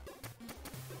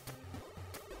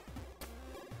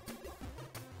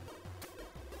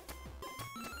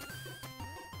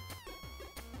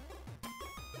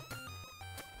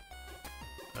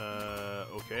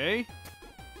 Okay.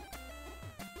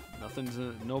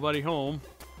 Nobody home.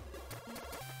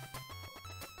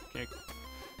 Can't.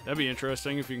 That'd be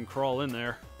interesting if you can crawl in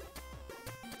there.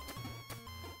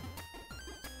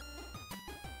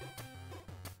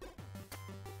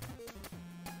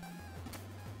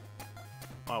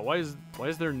 Wow, why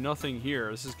is there nothing here?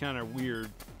 This is kind of weird,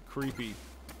 creepy.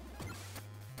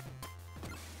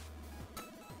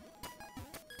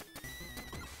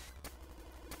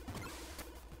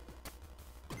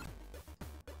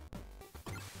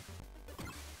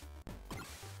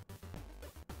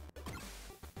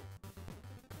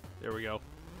 There we go.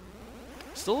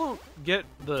 Still don't get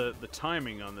the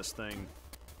timing on this thing.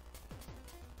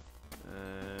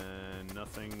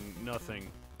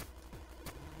 Nothing.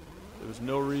 There was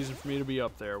no reason for me to be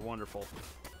up there. Wonderful.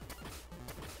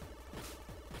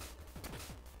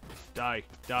 Die.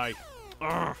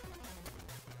 Ugh.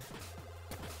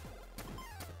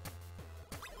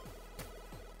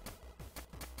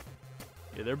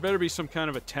 Yeah, there better be some kind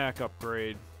of attack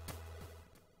upgrade.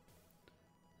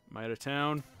 Am I out of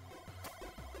town?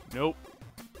 Nope.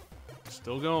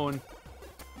 Still going.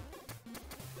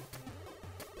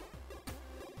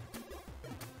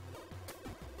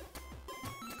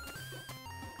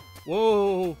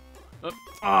 Whoa!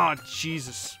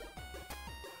 Jesus.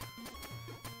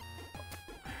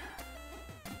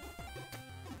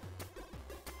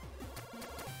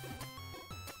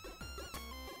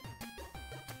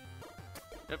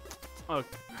 Yep. Oh,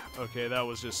 okay, that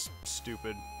was just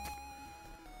stupid.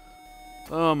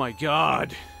 Oh my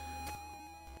god.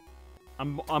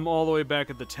 I'm all the way back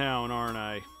at the town, aren't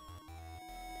I?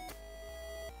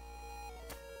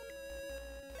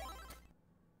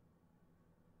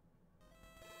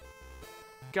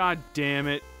 God damn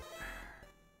it.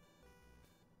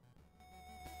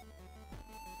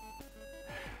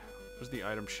 Where's the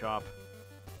item shop?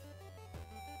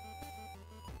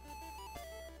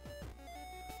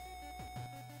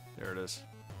 There it is.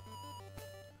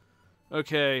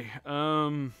 Okay,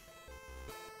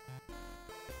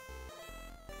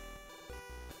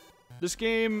 this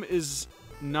game is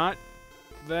not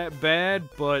that bad,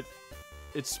 but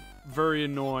it's very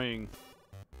annoying.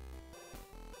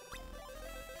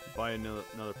 Buy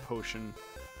another potion.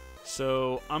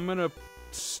 So I'm gonna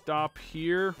stop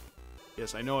here.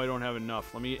 Yes, I know I don't have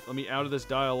enough. Let me out of this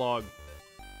dialogue.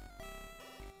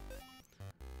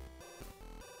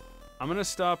 I'm gonna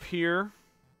stop here.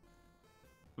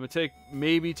 I'm gonna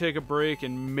maybe take a break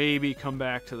and maybe come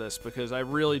back to this because I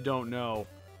really don't know.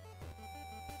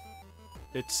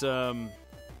 It's kind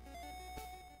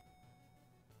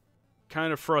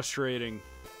of frustrating.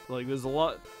 Like there's a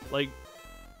lot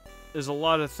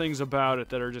of things about it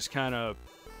that are just kind of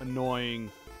annoying.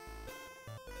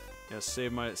 Yeah,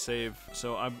 save.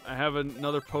 So I have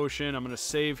another potion. I'm gonna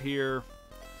save here.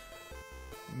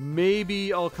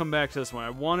 Maybe I'll come back to this one. I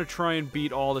want to try and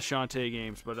beat all the Shantae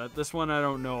games, but this one I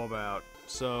don't know about.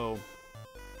 So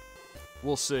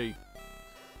we'll see.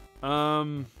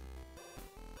 God,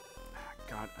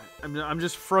 I'm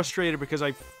just frustrated because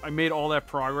I made all that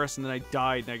progress and then I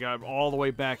died and I got all the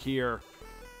way back here.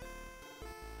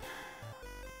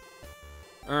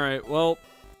 Alright, well,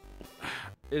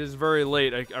 it is very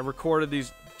late. I recorded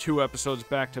these 2 episodes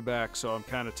back to back, so I'm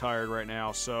kind of tired right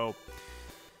now. So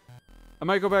I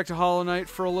might go back to Hollow Knight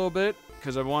for a little bit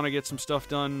because I want to get some stuff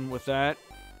done with that.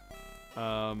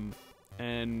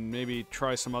 And maybe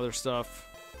try some other stuff.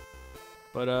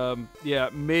 But yeah,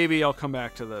 maybe I'll come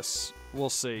back to this. We'll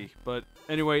see. But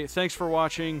anyway, thanks for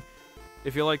watching.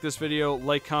 If you like this video,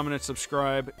 like, comment, and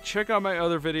subscribe. Check out my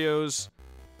other videos,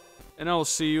 and I will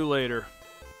see you later.